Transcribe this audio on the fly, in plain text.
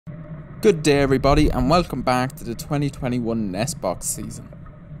Good day everybody and welcome back to the 2021 Nest Box season.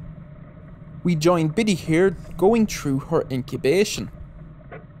 We join Biddy here going through her incubation.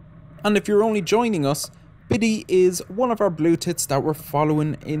 And if you're only joining us, Biddy is one of our blue tits that we're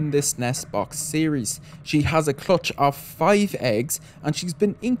following in this Nest Box series. She has a clutch of 5 eggs and she's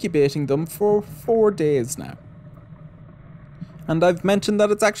been incubating them for 4 days now. And I've mentioned that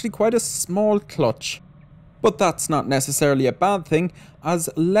it's actually quite a small clutch. But that's not necessarily a bad thing, as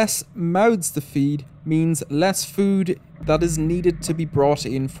less mouths to feed means less food that is needed to be brought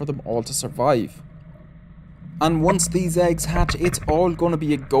in for them all to survive. And once these eggs hatch, it's all going to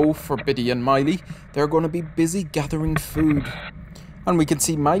be a go for Biddy and Miley. They're going to be busy gathering food. And we can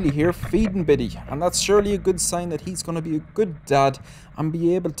see Miley here feeding Biddy, and that's surely a good sign that he's going to be a good dad and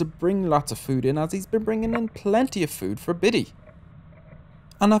be able to bring lots of food in, as he's been bringing in plenty of food for Biddy.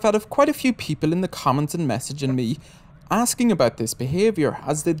 And I've had quite a few people in the comments and messaging me asking about this behaviour,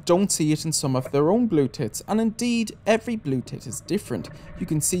 as they don't see it in some of their own blue tits. And indeed, every blue tit is different. You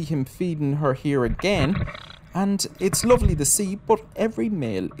can see him feeding her here again, and it's lovely to see, but every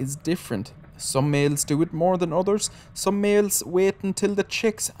male is different. Some males do it more than others. Some males wait until the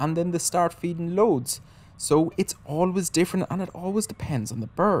chicks and then they start feeding loads. So it's always different, and it always depends on the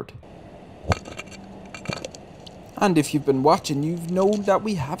bird. And if you've been watching, you've known that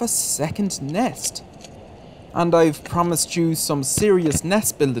we have a second nest. And I've promised you some serious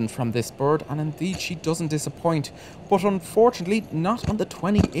nest building from this bird, and indeed she doesn't disappoint. But unfortunately, not on the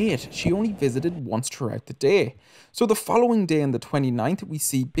 28th, she only visited once throughout the day. So the following day on the 29th, we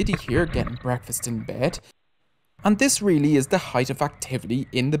see Biddy here getting breakfast in bed. And this really is the height of activity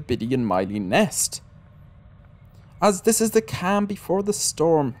in the Biddy and Miley nest. As this is the calm before the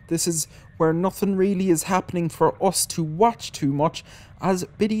storm. This is where nothing really is happening for us to watch too much, as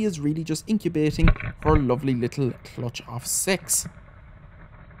Biddy is really just incubating her lovely little clutch of 6.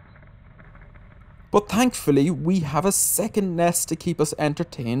 But thankfully we have a second nest to keep us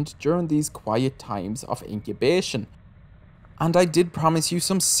entertained during these quiet times of incubation. And I did promise you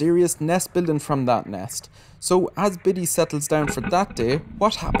some serious nest building from that nest. So as Biddy settles down for that day,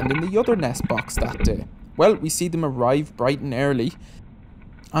 what happened in the other nest box that day? Well, we see them arrive bright and early,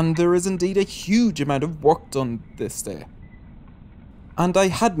 and there is indeed a huge amount of work done this day. And I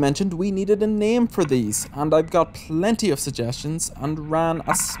had mentioned we needed a name for these, and I've got plenty of suggestions and ran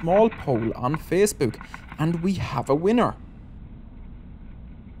a small poll on Facebook, and we have a winner.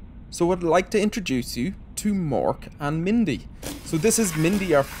 So I'd like to introduce you to Mork and Mindy. So this is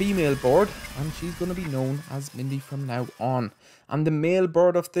Mindy, our female bird, and she's going to be known as Mindy from now on. And the male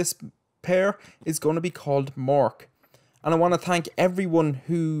bird of this pair is going to be called Mork. And I want to thank everyone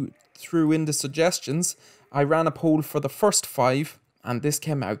who threw in the suggestions. I ran a poll for the first 5 and this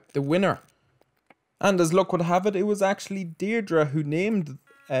came out the winner. And as luck would have it, it was actually Deirdre who named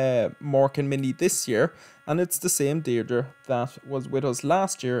Mork and Mindy this year, and it's the same Deirdre that was with us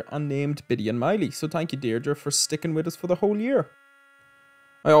last year and named Biddy and Miley. So thank you, Deirdre, for sticking with us for the whole year.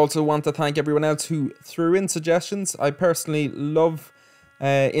 I also want to thank everyone else who threw in suggestions. I personally love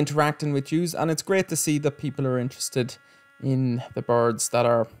interacting with yous, and it's great to see that people are interested in the birds that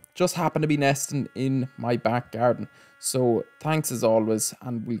are just happen to be nesting in my back garden. So thanks as always,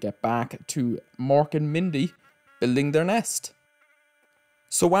 and we'll get back to Mork and Mindy building their nest.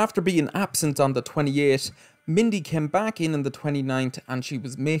 So after being absent on the 28th, Mindy came back in on the 29th, and she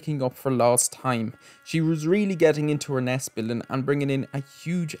was making up for lost time. She was really getting into her nest building and bringing in a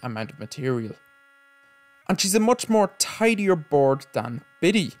huge amount of material. And she's a much more tidier bird than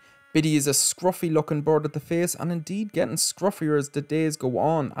Biddy. Biddy is a scruffy looking bird at the face, and indeed getting scruffier as the days go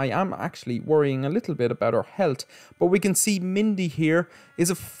on. I am actually worrying a little bit about her health, but we can see Mindy here is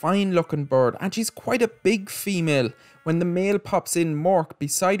a fine looking bird, and she's quite a big female. When the male pops in Mork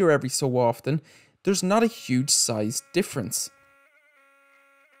beside her every so often, there's not a huge size difference.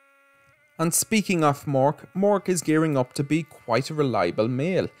 And speaking of Mork, Mork is gearing up to be quite a reliable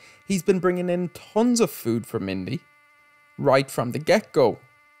male. He's been bringing in tons of food for Mindy right from the get-go,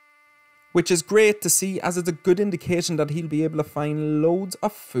 which is great to see, as it's a good indication that he'll be able to find loads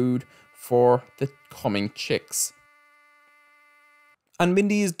of food for the coming chicks. And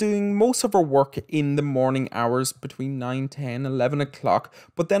Mindy is doing most of her work in the morning hours between 9, 10, 11 o'clock,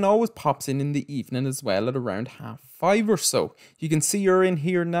 but then always pops in the evening as well at around 5:30 or so. You can see her in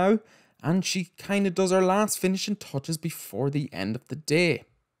here now, and she kind of does her last finishing touches before the end of the day.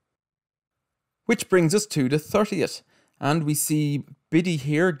 Which brings us to the 30th, and we see Biddy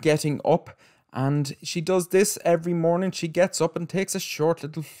here getting up, and she does this every morning. She gets up and takes a short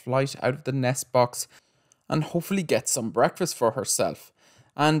little flight out of the nest box and hopefully gets some breakfast for herself.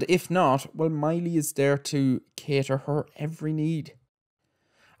 And if not, well, Miley is there to cater her every need.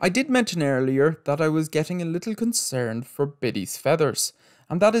 I did mention earlier that I was getting a little concerned for Biddy's feathers.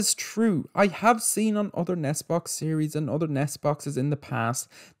 And that is true. I have seen on other nestbox series and other nestboxes in the past,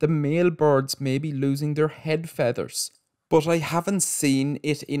 the male birds may be losing their head feathers. But I haven't seen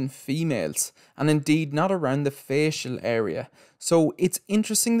it in females, and indeed not around the facial area. So it's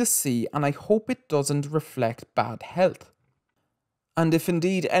interesting to see, and I hope it doesn't reflect bad health. And if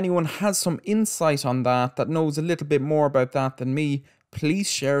indeed anyone has some insight on that, that knows a little bit more about that than me, please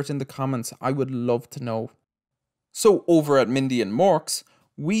share it in the comments. I would love to know. So over at Mindy and Mork's,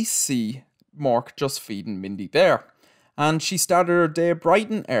 we see Mork just feeding Mindy there. And she started her day bright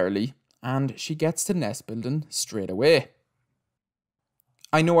and early, and she gets to nest building straight away.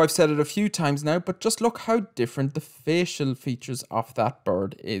 I know I've said it a few times now, but just look how different the facial features of that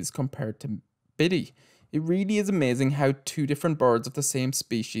bird is compared to Biddy. It really is amazing how two different birds of the same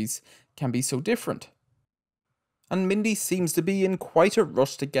species can be so different. And Mindy seems to be in quite a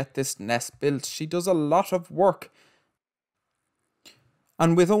rush to get this nest built. She does a lot of work.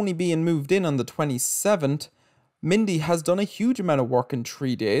 And with only being moved in on the 27th, Mindy has done a huge amount of work in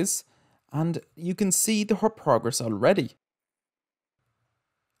 3 days, and you can see her progress already.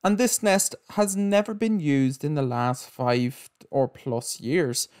 And this nest has never been used in the last 5 or plus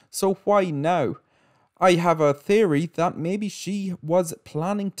years, so why now? I have a theory that maybe she was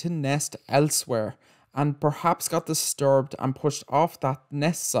planning to nest elsewhere and perhaps got disturbed and pushed off that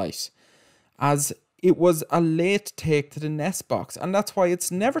nest site, as it was a late take to the nest box, and that's why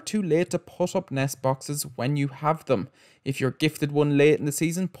it's never too late to put up nest boxes when you have them. If you're gifted one late in the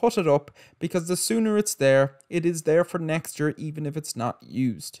season, put it up, because the sooner it's there, it is there for next year, even if it's not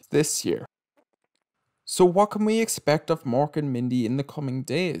used this year. So what can we expect of Mork and Mindy in the coming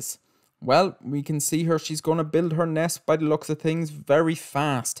days? Well, we can see her, she's going to build her nest by the looks of things very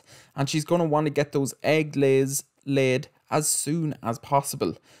fast, and she's going to want to get those egg lays laid as soon as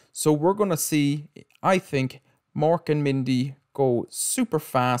possible. So we're going to see, I think, Mork and Mindy go super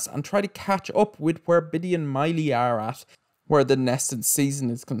fast and try to catch up with where Biddy and Miley are at, where the nesting season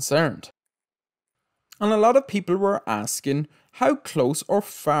is concerned. And a lot of people were asking, how close or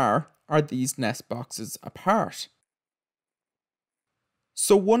far are these nest boxes apart?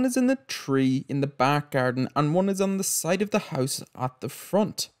 So one is in the tree in the back garden and one is on the side of the house at the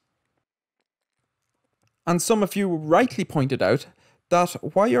front. And some of you rightly pointed out that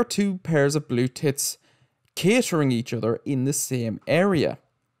why are two pairs of blue tits catering each other in the same area?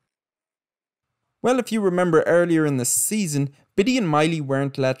 Well, if you remember earlier in the season, Biddy and Miley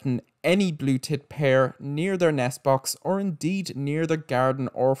weren't letting any blue tit pair near their nest box, or indeed near the garden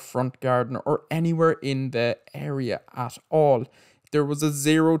or front garden or anywhere in the area at all. There was a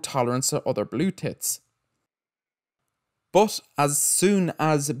zero tolerance to other blue tits. But as soon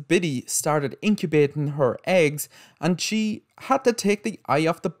as Biddy started incubating her eggs, and she had to take the eye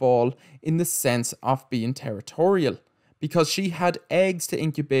off the ball in the sense of being territorial, because she had eggs to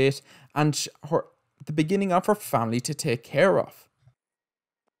incubate and the beginning of her family to take care of.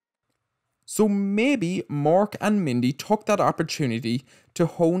 So maybe Mork and Mindy took that opportunity to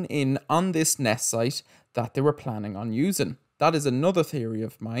hone in on this nest site that they were planning on using. That is another theory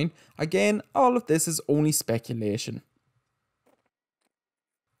of mine. Again, all of this is only speculation.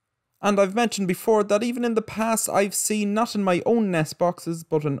 And I've mentioned before that even in the past I've seen, not in my own nest boxes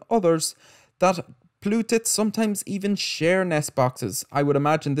but in others, that blue tits sometimes even share nest boxes. I would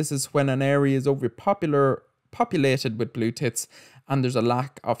imagine this is when an area is populated with blue tits and there's a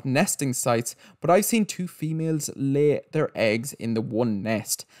lack of nesting sites, but I've seen two females lay their eggs in the one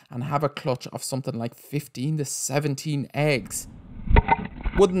nest and have a clutch of something like 15 to 17 eggs.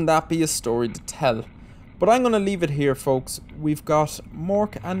 Wouldn't that be a story to tell? But I'm going to leave it here, folks. We've got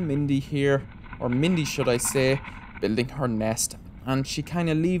Mork and Mindy here, or Mindy should I say, building her nest, and she kind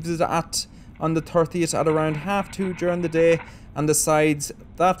of leaves it on the 30th at around 2:30 during the day and decides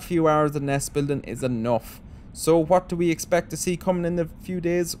that few hours of nest building is enough. So what do we expect to see coming in a few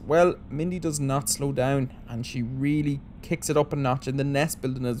days? Well, Mindy does not slow down, and she really kicks it up a notch in the nest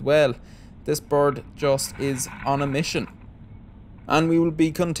building as well. This bird just is on a mission. And we will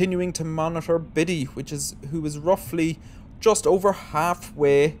be continuing to monitor Biddy, who is roughly just over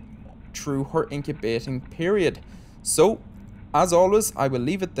halfway through her incubating period. So, as always, I will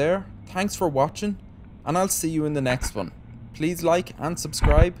leave it there. Thanks for watching, and I'll see you in the next one. Please like and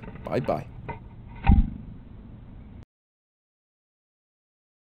subscribe. Bye bye.